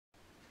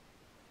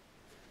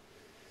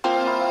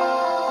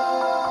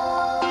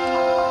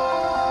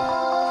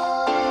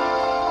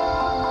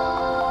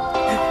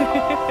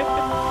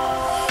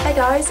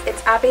guys,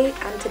 it's Abby,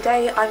 and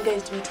today I'm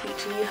going to be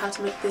teaching you how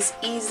to make this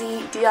easy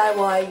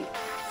DIY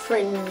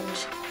fringe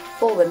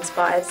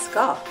fall-inspired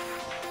scarf.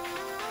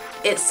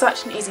 It's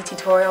such an easy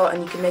tutorial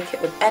and you can make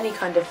it with any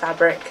kind of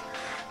fabric.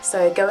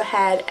 So go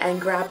ahead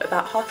and grab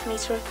about half a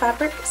metre of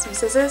fabric, some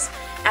scissors,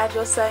 and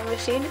your sewing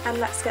machine, and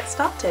let's get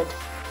started.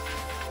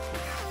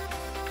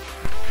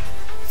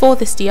 For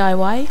this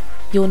DIY,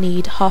 you'll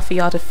need half a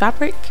yard of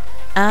fabric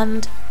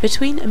and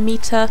between 1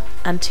 metre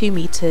and 2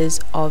 metres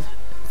of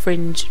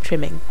fringe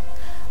trimming.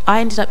 I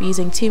ended up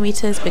using 2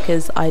 metres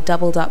because I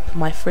doubled up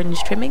my fringe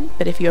trimming,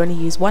 but if you only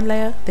use 1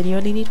 layer, then you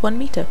only need 1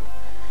 metre.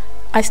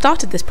 I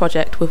started this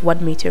project with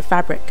 1 metre of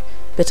fabric,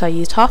 but I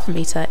used half a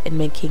metre in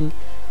making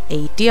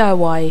a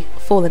DIY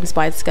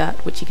fall-inspired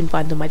skirt, which you can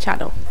find on my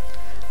channel.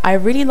 I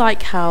really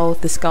like how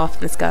the scarf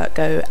and the skirt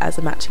go as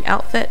a matching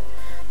outfit,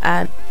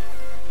 and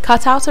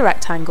cut out a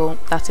rectangle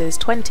that is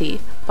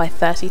 20 by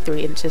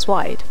 33 inches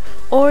wide,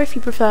 or if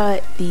you prefer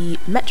the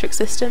metric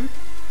system,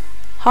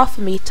 half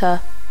a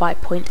metre by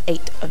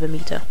 0.8 of a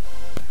metre.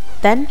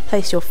 Then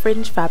place your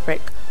fringe fabric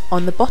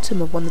on the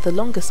bottom of one of the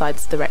longer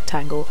sides of the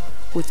rectangle,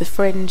 with the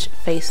fringe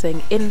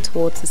facing in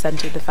towards the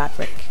centre of the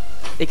fabric.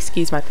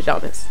 Excuse my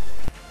pyjamas.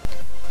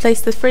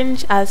 Place the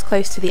fringe as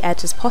close to the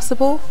edge as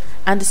possible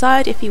and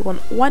decide if you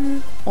want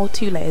 1 or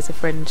 2 layers of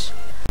fringe.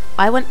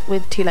 I went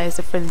with 2 layers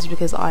of fringe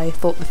because I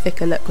thought the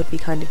thicker look would be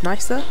kind of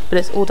nicer, but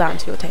it's all down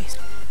to your taste.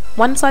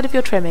 One side of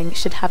your trimming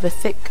should have a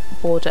thick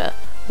border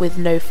with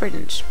no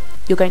fringe.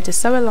 You're going to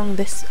sew along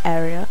this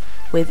area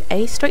with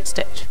a straight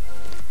stitch.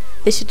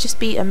 This should just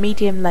be a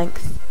medium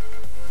length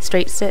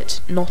straight stitch,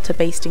 not a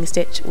basting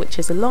stitch, which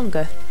is a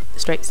longer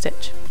straight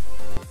stitch.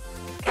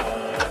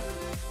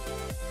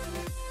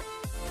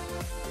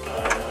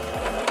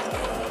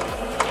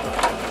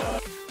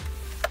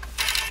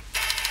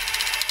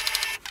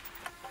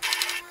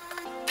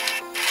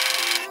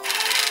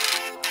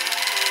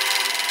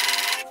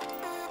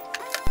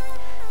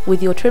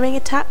 With your trimming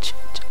attached,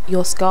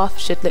 your scarf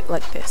should look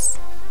like this.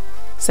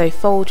 So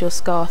fold your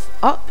scarf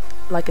up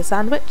like a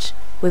sandwich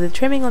with the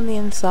trimming on the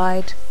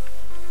inside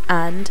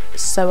and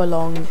sew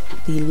along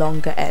the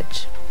longer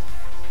edge.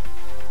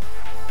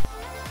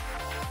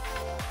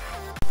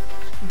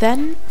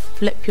 Then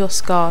flip your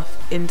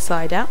scarf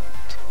inside out.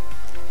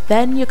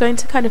 Then you're going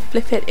to kind of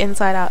flip it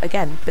inside out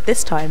again, but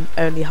this time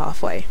only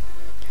halfway.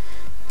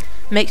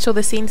 Make sure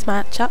the seams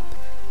match up,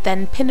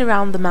 then pin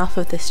around the mouth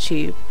of this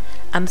tube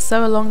and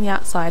sew along the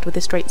outside with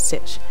a straight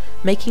stitch,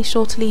 making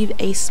sure to leave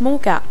a small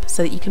gap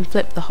so that you can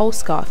flip the whole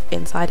scarf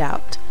inside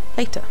out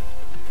later.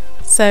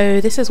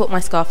 So this is what my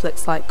scarf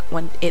looks like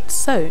when it's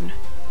sewn.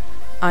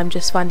 I'm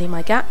just finding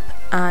my gap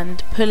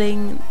and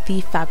pulling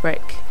the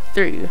fabric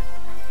through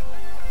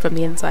from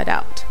the inside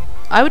out.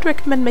 I would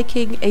recommend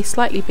making a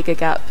slightly bigger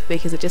gap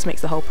because it just makes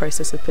the whole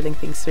process of pulling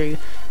things through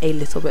a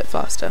little bit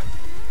faster.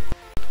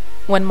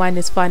 When mine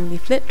is finally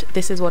flipped,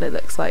 this is what it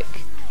looks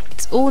like.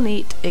 It's all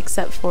neat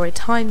except for a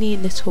tiny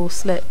little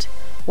slit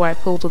where I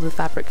pulled all the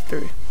fabric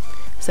through.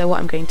 So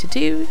what I'm going to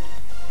do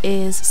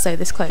is sew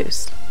this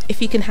closed.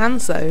 If you can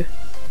hand sew,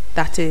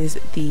 that is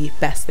the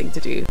best thing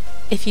to do.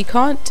 If you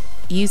can't,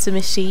 use the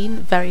machine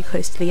very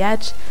close to the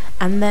edge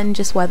and then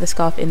just wear the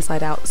scarf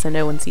inside out so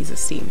no one sees a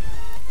seam.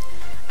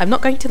 I'm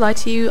not going to lie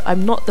to you,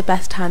 I'm not the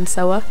best hand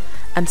sewer,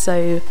 and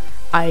so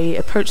I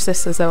approached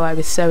this as though I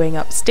was sewing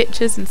up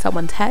stitches in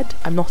someone's head.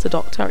 I'm not a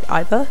doctor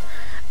either.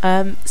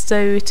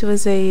 So it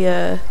was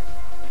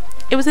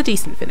a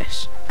decent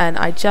finish, and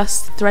I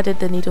just threaded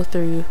the needle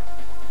through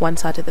one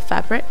side of the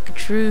fabric,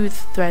 drew the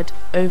thread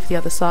over the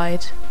other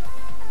side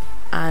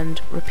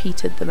and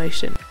repeated the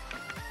motion.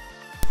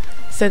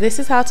 So this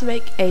is how to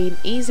make an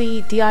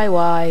easy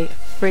DIY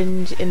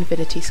fringe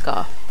infinity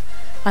scarf.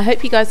 I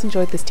hope you guys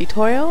enjoyed this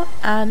tutorial,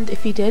 and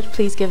if you did,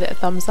 please give it a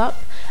thumbs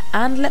up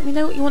and let me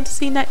know what you want to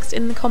see next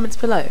in the comments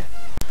below.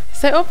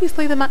 So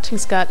obviously the matching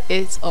skirt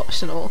is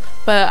optional,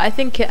 but I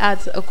think it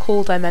adds a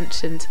cool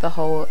dimension to the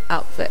whole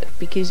outfit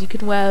because you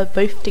can wear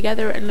both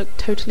together and look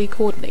totally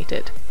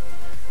coordinated.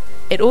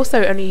 It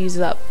also only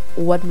uses up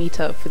 1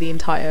 metre for the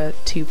entire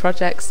 2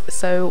 projects,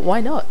 so why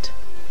not?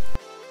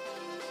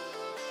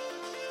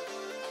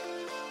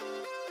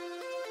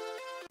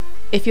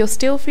 If you're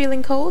still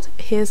feeling cold,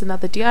 here's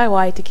another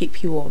DIY to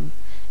keep you warm.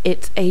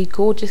 It's a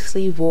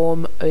gorgeously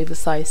warm,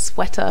 oversized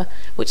sweater,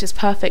 which is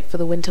perfect for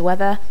the winter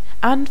weather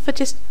and for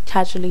just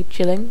casually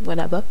chilling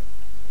whenever.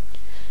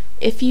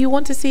 If you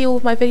want to see all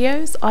of my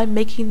videos, I'm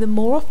making them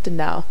more often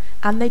now,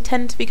 and they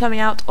tend to be coming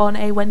out on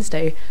a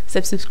Wednesday,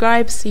 so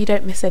subscribe so you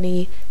don't miss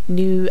any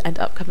new and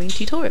upcoming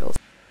tutorials.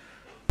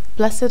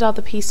 Blessed are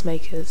the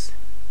peacemakers,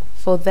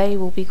 for they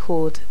will be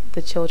called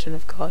the children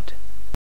of God.